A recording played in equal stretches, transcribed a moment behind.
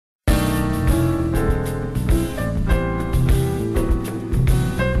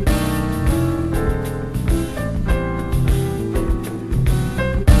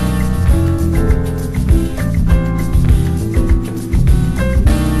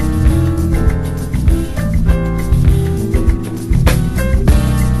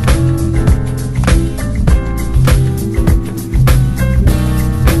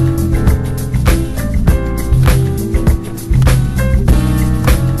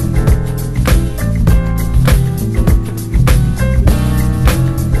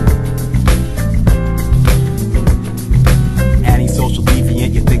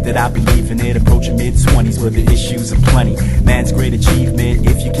issues aplenty. Man's great achievement,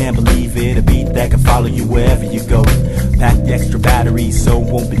 if you can't believe it, a beat that can follow you wherever you go. Pack the extra batteries so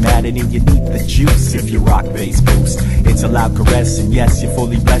won't be mad at it. You need the juice if you rock bass boost. It's a loud caress, and yes, you're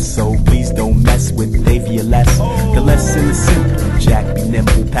fully blessed, so please don't mess with Davey or less. The lesson is simple, Jack, be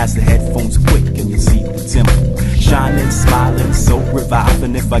nimble, pass the headphones quick and you see the temple. Shining, smiling, so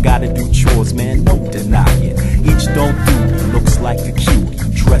reviving. If I gotta do chores, man, no denying. Each dull dude looks like a cutie,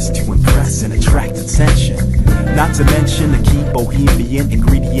 dressed to impress and attract attention. Not to mention the key bohemian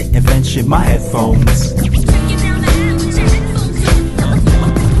ingredient invention, my headphones.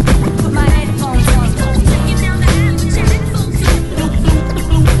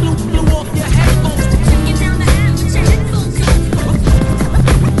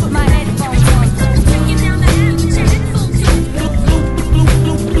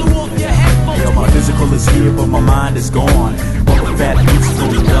 Is here, but my mind is gone. Bumper fat beats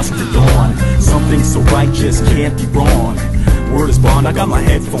from dusk to dawn. Something so right just can't be wrong. Word is bond, I got my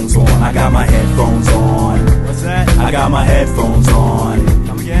headphones on. I got my headphones on. What's that? I got my headphones on.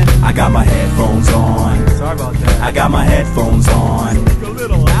 Come again? I got my headphones on. Sorry about that. I got my headphones on. Speak a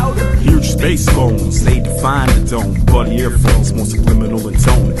little louder. Huge space phones, they define the dome. Buddy earphones, more subliminal in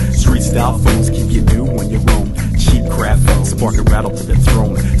tone. Street style phones keep you new when you roam. Cheap craft phones, spark and rattle to the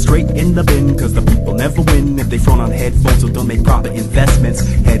throne. Straight in the bin, cause the people never win if they front on headphones or don't make proper investments.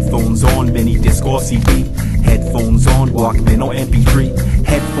 Headphones on, mini disc or CD. Headphones on, Walkman or MP3.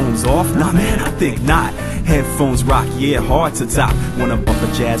 Headphones off? Nah man, I think not. Headphones rock, yeah, hard to top. Wanna bump the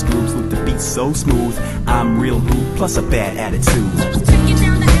jazz grooves, loop the beat so smooth. I'm real rude, plus a bad attitude.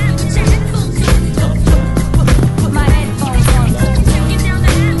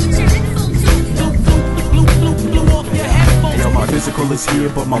 Physical is here,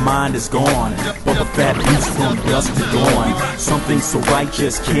 but my mind is gone. Bumper fat beats from dusk to dawn. Something so right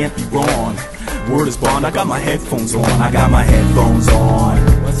just can't be wrong. Word is bond, I got my headphones on. I got my headphones on.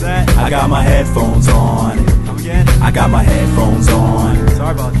 What's that? I got my headphones on. Come again? I got my headphones on.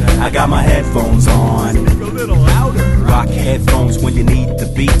 Sorry about that. I got my headphones on. Speak a little louder. Rock headphones when you need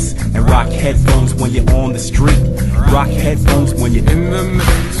the beats, and rock headphones when you're on the street. Rock headphones when you're in the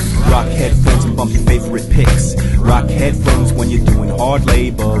mix. Rock headphones and bump your favorite picks. Rock headphones when you're doing hard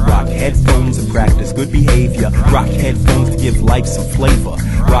labor. Rock headphones and practice good behavior. Rock headphones to give life some flavor.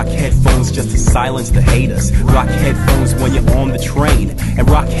 Rock headphones just to silence the haters. Rock headphones when you're on the train. And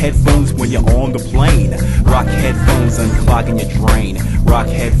rock headphones when you're on the plane. Rock headphones unclogging your drain. Rock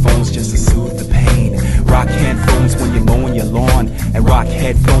headphones just to soothe the pain. Rock headphones when you're mowing your lawn. And rock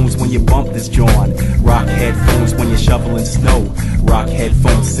headphones when you bump this joint. Rock headphones when you're shoveling snow. Rock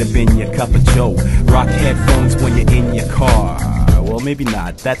headphones sipping your cup of joe. Rock headphones when you're in your car. Well, maybe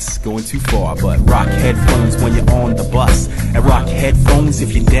not, that's going too far. But rock headphones when you're on the bus. And rock headphones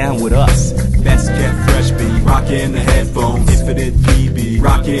if you're down with us. Best kept fresh be rockin' the headphones. Infinite BB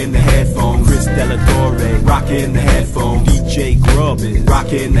rockin' the headphones. Chris Delatore rockin' the headphones. DJ Grub is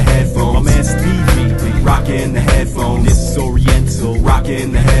rockin' the headphones. My man Stevie be rockin' the headphones. This Oriental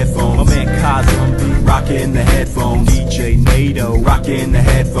rockin' the headphones. My man Cosm be rockin' the headphones. DJ NATO rockin' the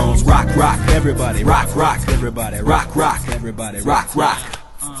headphones. Rock, rock, everybody, rock, rock, everybody, rock, rock, everybody, rock, rock.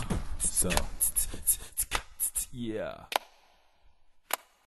 So, yeah.